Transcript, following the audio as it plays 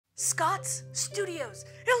Scott's Studios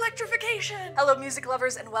Electrification! Hello music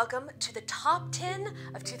lovers and welcome to the top 10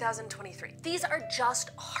 of 2023. These are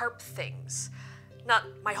just Harp Things. Not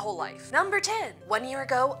my whole life. Number 10. 1 year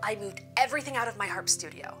ago, I moved everything out of my harp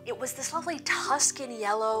studio. It was this lovely Tuscan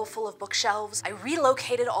yellow full of bookshelves. I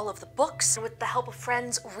relocated all of the books and with the help of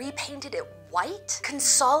friends, repainted it white,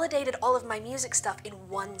 consolidated all of my music stuff in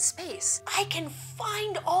one space. I can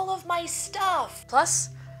find all of my stuff. Plus,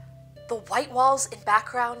 the white walls in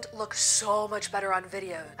background look so much better on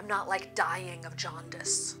video. I'm not like dying of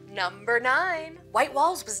jaundice. Number 9. White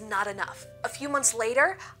walls was not enough. A few months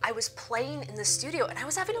later, I was playing in the studio and I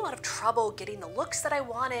was having a lot of trouble getting the looks that I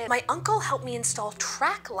wanted. My uncle helped me install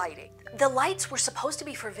track lighting. The lights were supposed to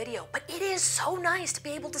be for video, but it is so nice to be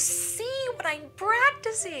able to see what I'm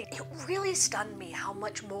practicing. It really stunned me how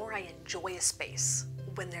much more I enjoy a space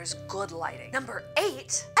when there's good lighting. Number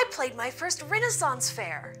 8, I played my first Renaissance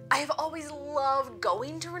fair. I have always loved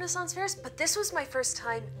going to Renaissance fairs, but this was my first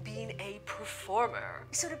time being a performer.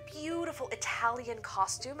 I sewed a beautiful Italian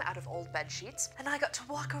costume out of old bed sheets, and I got to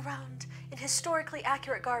walk around in historically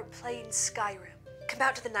accurate garb playing Skyrim. Come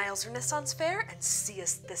out to the Niles Renaissance Fair and see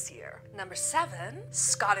us this year. Number 7,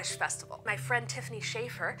 Scottish Festival. My friend Tiffany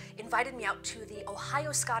Schaefer invited me out to the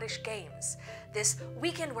Ohio Scottish Games. This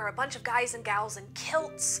weekend where a bunch of guys and gals in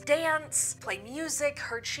kilts dance, play music,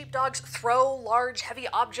 herd sheepdogs, throw large heavy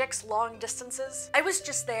objects long distances. I was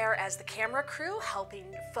just there as the camera crew helping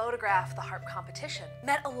photograph the harp competition.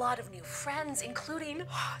 Met a lot of new friends, including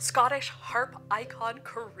Scottish harp icon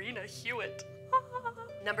Karina Hewitt.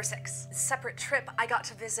 Number 6, separate trip, I got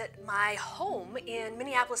to visit my home in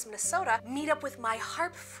Minneapolis, Minnesota, meet up with my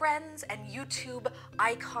harp friends and YouTube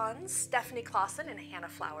icons, Stephanie Clausen and Hannah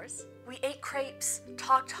Flowers. We ate crepes,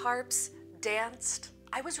 talked harps, danced.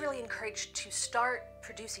 I was really encouraged to start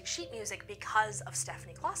producing sheet music because of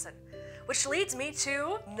Stephanie Clausen. Which leads me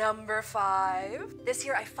to number 5. This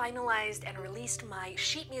year I finalized and released my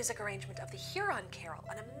sheet music arrangement of the Huron Carol,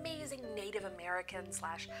 an amazing Native American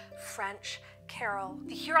 / French carol.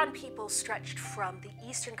 The Huron people stretched from the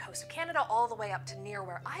eastern coast of Canada all the way up to near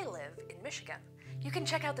where I live in Michigan. You can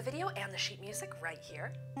check out the video and the sheet music right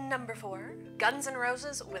here. Number 4, Guns N'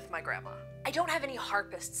 Roses with my grandma. I don't have any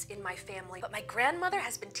harpists in my family, but my grandmother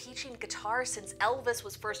has been teaching guitar since Elvis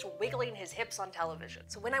was first wiggling his hips on television.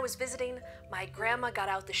 So when I was visiting, my grandma got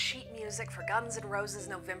out the sheet music for Guns N' Roses'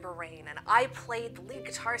 November Rain, and I played the lead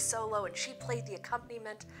guitar solo and she played the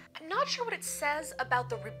accompaniment. I'm not sure what it says about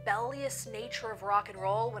the rebellious nature of rock and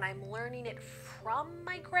roll when I'm learning it from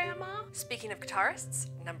my grandma. Speaking of guitarists,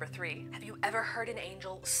 number 3, have you ever heard an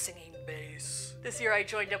angel singing bass? This year I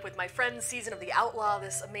joined up with my friend Season of the Outlaw,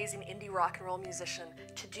 this amazing indie rock and roll musician,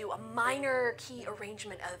 to do a minor key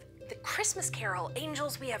arrangement of the Christmas carol,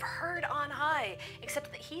 Angels We Have Heard on High,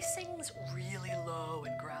 except that he sings really low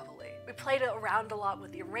and gravelly. We played around a lot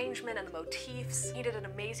with the arrangement and the motifs. He did an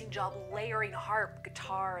amazing job layering harp,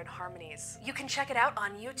 guitar, and harmonies. You can check it out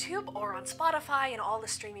on YouTube or on Spotify and all the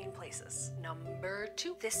streaming places. Number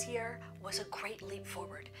 2. This year was a great leap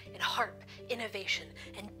forward in harp, innovation,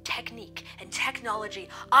 and technique and technology.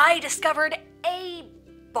 I discovered a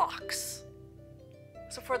box.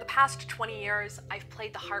 So for the past 20 years, I've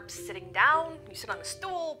played the harp sitting down. You sit on a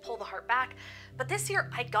stool, pull the harp back. But this year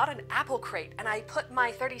I got an apple crate and I put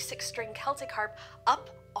my 36-string Celtic harp up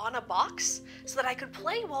on a box so that I could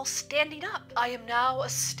play while standing up. I am now a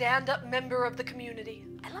stand-up member of the community.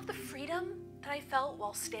 I love the freedom that I felt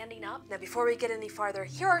while standing up. Now before we get any farther,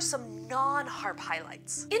 here are some non-harp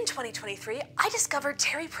highlights. In 2023, I discovered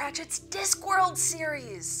Terry Pratchett's Discworld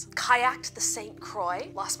series. Kayaked the St.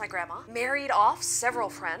 Croix, lost my grandma, married off several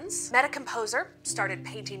friends, met a composer, started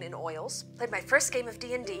painting in oils, played my first game of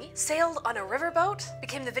D&D, sailed on a riverboat,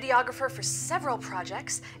 became the videographer for several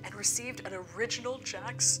projects, and received an original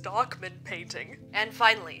Jack Stockman painting. And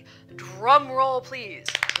finally, drum roll please.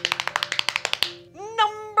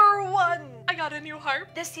 Number 1. I got a new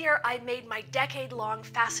harp. This year, I made my decade-long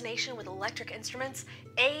fascination with electric instruments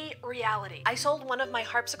a reality. I sold one of my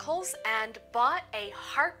harpsicles and bought a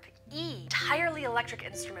Harp E, entirely electric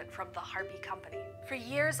instrument from the Harp E company. For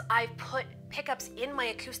years, I've put pickups in my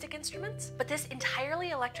acoustic instruments, but this entirely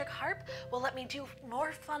electric harp will let me do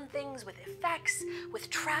more fun things with effects, with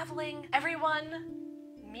traveling. Everyone,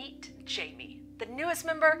 meet Jamie, the newest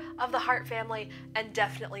member of the Harp family, and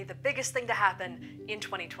definitely the biggest thing to happen in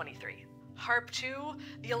 2023. Harp 2,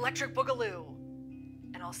 the Electric Boogaloo.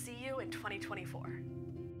 And I'll see you in 2024.